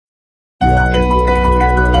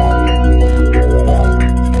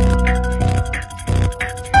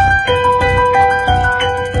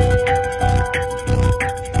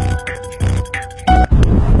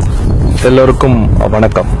எல்லோருக்கும்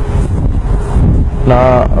வணக்கம்.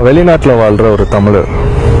 நான் வெளிநாட்டில் வாழ்ற ஒரு தமிழர்.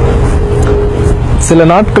 சில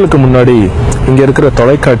நாட்களுக்கு முன்னாடி இங்க இருக்கிற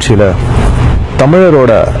தொலைக்காட்சியில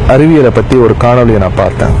தமிழரோட அறிவியலை பத்தி ஒரு காணொலியை நான்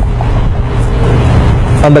பார்த்தேன்.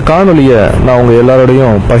 அந்த காணொலியை நான் உங்க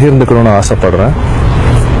எல்லாரோடையும் பகிர்ந்துக்கணும்னு ஆசைப்படுறேன்.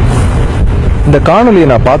 இந்த காணொலியை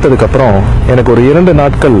நான் பார்த்ததுக்கு அப்புறம் எனக்கு ஒரு 2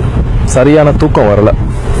 நாட்கள் சரியான தூக்கம் வரல.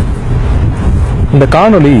 இந்த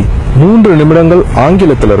காணொலி 3 நிமிடங்கள்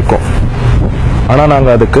ஆங்கிலத்தில் இருக்கும். ஆனா நாங்க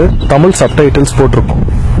அதுக்கு தமிழ் சப்டைட்டில்ஸ் போட்டிருக்கோம்.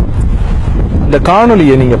 இந்த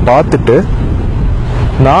காணொலியை நீங்க பார்த்துட்டு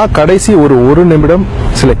நான் கடைசி ஒரு நிமிடம்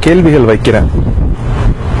சில கேள்விகள் வைக்கிறேன்.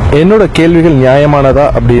 என்னோட கேள்விகள் நியாயமானதா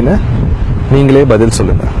அப்படின்னு நீங்களே பதில்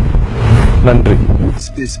சொல்லுங்க. நன்றி.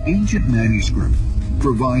 This ancient manuscript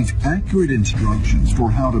provides accurate instructions for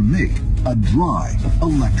how to make a dry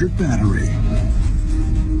electric battery.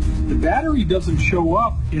 The battery doesn't show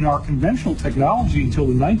up in our conventional technology until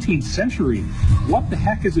the 19th century. What the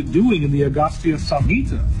heck is it doing in the Agasthiar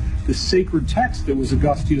Samhita, the sacred text that was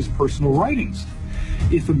Agasthiar's personal writings?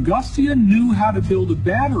 If Agasthiar knew how to build a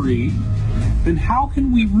battery, then how can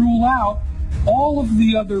we rule out all of the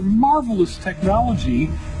other marvelous technology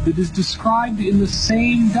that is described in the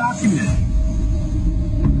same document?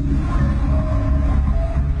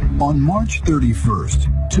 On March 31st,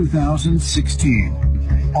 2016,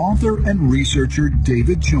 author and researcher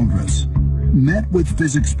David Childress met with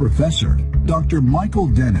physics professor Dr. Michael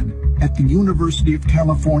Dennin at the University of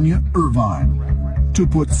California, Irvine, to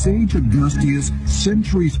put Sage Agasthiar's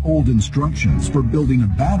centuries-old instructions for building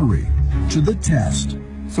a battery to the test.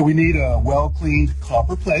 So we need a well-cleaned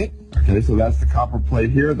copper plate. Okay, so that's the copper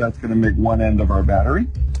plate here. That's going to make one end of our battery.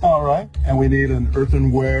 All right. And we need an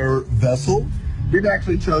earthenware vessel. We've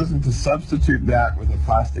actually chosen to substitute that with a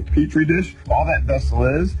plastic petri dish. All that vessel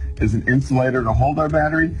is an insulator to hold our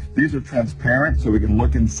battery. These are transparent, so we can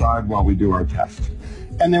look inside while we do our test.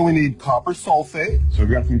 And then we need copper sulfate. So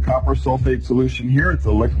we've got some copper sulfate solution here. It's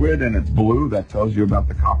a liquid and it's blue. That tells you about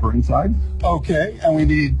the copper inside. Okay. And we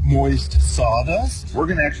need moist sawdust. We're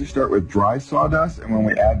going to actually start with dry sawdust, and when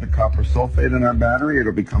we add the copper sulfate in our battery,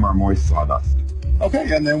 it'll become our moist sawdust. Okay.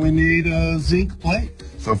 And then we need a zinc plate.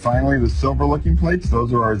 So finally, the silver-looking plates, those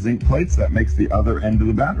are our zinc plates. That makes the other end of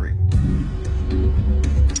the battery.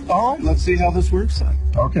 All right, let's see how this works then.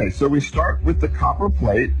 Okay, so we start with the copper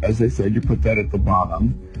plate. As they said, you put that at the bottom,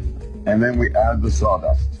 and then we add the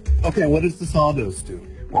sawdust. Okay, what does the sawdust do?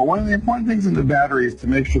 Well, one of the important things in the battery is to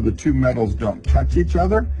make sure the two metals don't touch each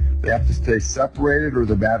other. They have to stay separated or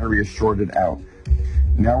the battery is shorted out.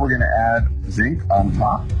 Now we're going to add zinc on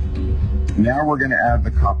top. Now we're going to add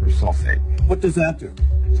the copper sulfate. What does that do?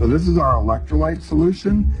 So this is our electrolyte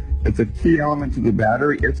solution. It's a key element to the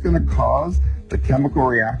battery. It's going to cause the chemical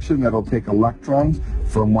reaction that'll take electrons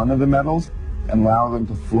from one of the metals and allow them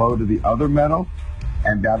to flow to the other metal,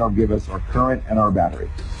 and that'll give us our current and our battery.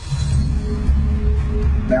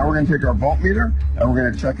 Now we're going to take our voltmeter and we're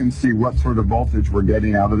going to check and see what sort of voltage we're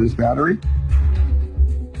getting out of this battery.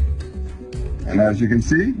 And as you can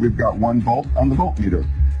see, we've got 1 volt on the voltmeter.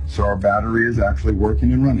 So our battery is actually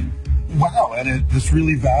working and running. Wow, and this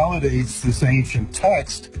really validates this ancient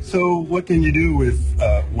text. So what can you do with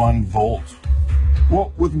 1 volt? Well,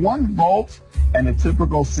 with 1 volt and a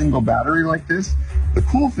typical single battery like this, the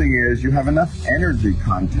cool thing is you have enough energy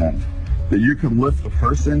content that you can lift a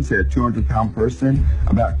person, say a 200-pound person,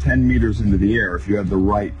 about 10 meters into the air if you have the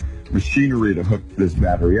right machinery to hook this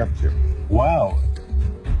battery up to. Wow.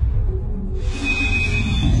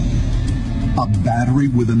 A battery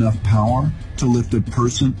with enough power to lift a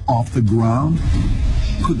person off the ground?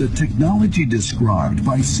 Could the technology described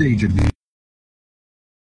by Sage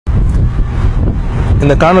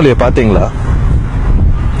இந்த காணொலியை பார்த்தீங்களா?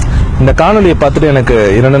 இந்த காணொலியை பார்த்துட்டு எனக்கு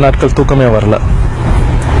 2 நாட்கள் தூக்கமே வரல.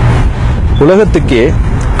 உலகத்துக்கே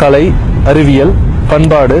கலை, அறிவியல்,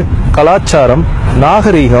 பண்பாடு, கலாச்சாரம்,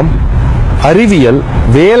 நாகரீகம், அறிவியல்,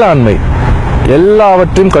 வேளாண்மை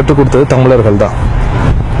எல்லாவற்றையும் கற்றுக் கொடுத்தது தமிழர்கள் தான்.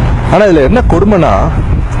 ஆனா இதுல என்ன கொடுமைனா,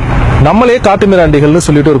 நம்மளே காட்டுமிராண்டிகள்னு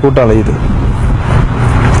சொல்லிட்டு ஒரு கூட்டம் அலையுது.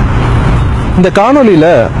 இந்த காணொலியில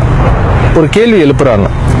ஒரு கேள்வி எழுப்புறாங்க.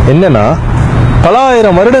 என்னன்னா, பல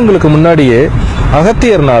ஆயிரம் வருடங்களுக்கு முன்னாடியே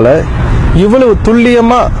அகத்தியர்னால இவ்வளவு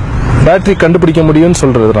துல்லியமா பேட்டரி கண்டுபிடிக்க முடியும்னு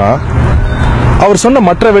சொல்றதுனா அவர் சொன்ன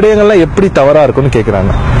மற்ற விடயங்கள்லாம் எப்படி தவறா இருக்கும்னு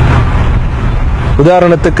கேக்குறாங்க.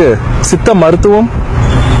 உதாரணத்துக்கு சித்த மருத்துவம்,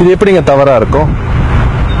 இது எப்படிங்க தவறா இருக்கும்?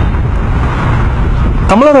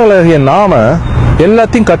 தமிழர்களாகிய நாம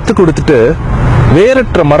எல்லாத்தையும் கற்றுக் கொடுத்துட்டு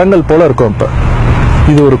வேறற்ற மரங்கள் போல இருக்கும். இப்ப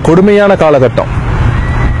இது ஒரு கொடுமையான காலகட்டம்.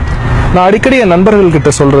 நான் அடிக்கடி என் நண்பர்கள்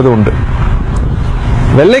கிட்ட சொல்றது உண்டு.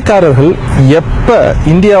 வெள்ளைக்காரர்கள் எப்ப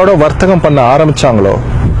இந்தியாவோட வர்த்தகம் பண்ண ஆரம்பிச்சாங்களோ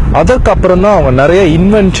அதற்கப்புறம் தான் அவங்க நிறைய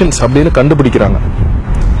இன்வென்ஷன்ஸ் அப்படின்னு கண்டுபிடிக்கிறாங்க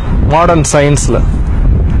மாடர்ன் சயின்ஸ்ல.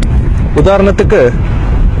 உதாரணத்துக்கு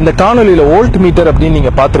இந்த காணொலியில வோல்ட் மீட்டர் அப்படின்னு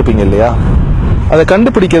நீங்க பார்த்திருப்பீங்க இல்லையா? அதை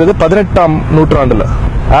கண்டுபிடிக்கிறது 18ஆம் நூற்றாண்டுல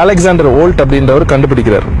அலெக்சாண்டர் வோல்ட் அப்படின்றவர்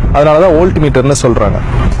கண்டுபிடிக்கிறார். அதனாலதான் வோல்ட் மீட்டர்னு சொல்றாங்க.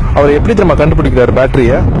 அவர் எப்படி தெரியுமா கண்டுபிடிக்கிறார்?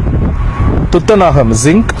 பேட்டரிய துத்தநாகம்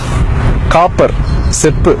ஜிங்க், காப்பர்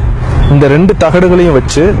செப்பு, இந்த 2 தகடுகளையும்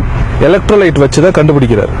வச்சு எலக்ட்ரோலைட் வச்சுதான்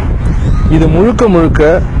கண்டுபிடிக்கிறார். இது முழுக்க முழுக்க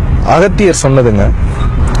அகத்தியர் சொன்னதுங்க.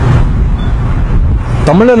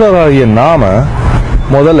 தமிழராகிய நாம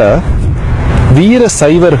முதல்ல வீர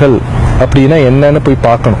சைவர்கள் அப்படின்னா என்னன்னு போய்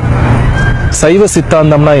பார்க்கணும். சைவ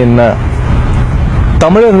சித்தாந்தம்னா என்ன,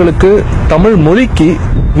 தமிழர்களுக்கு தமிழ் மொழிக்கு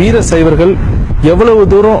வீர சைவர்கள் எவ்வளவு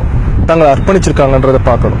தூரம் தங்களை அர்ப்பணிச்சிருக்காங்கன்றத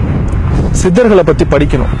பார்க்கணும். சித்தர்களை பத்தி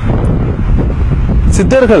படிக்கணும்.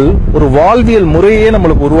 சித்தர்கள் ஒரு வாழ்வியல் முறையே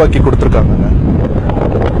நம்மளுக்கு உருவாக்கி கொடுத்திருக்காங்க.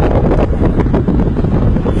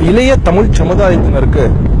 இளைய தமிழ் சமுதாயத்தினருக்கு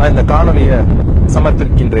நான் இந்த காணொலியை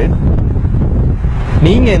சமர்ப்பிக்கின்றேன்.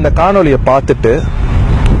 நீங்க இந்த காணொலியை பார்த்துட்டு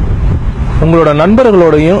உங்களோட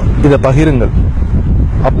நண்பர்களோடையும் இதை பகிருங்கள்.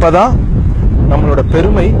 அப்பதான் நம்மளோட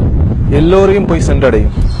பெருமை எல்லோரையும் போய்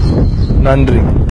சென்றடையும். நன்றி.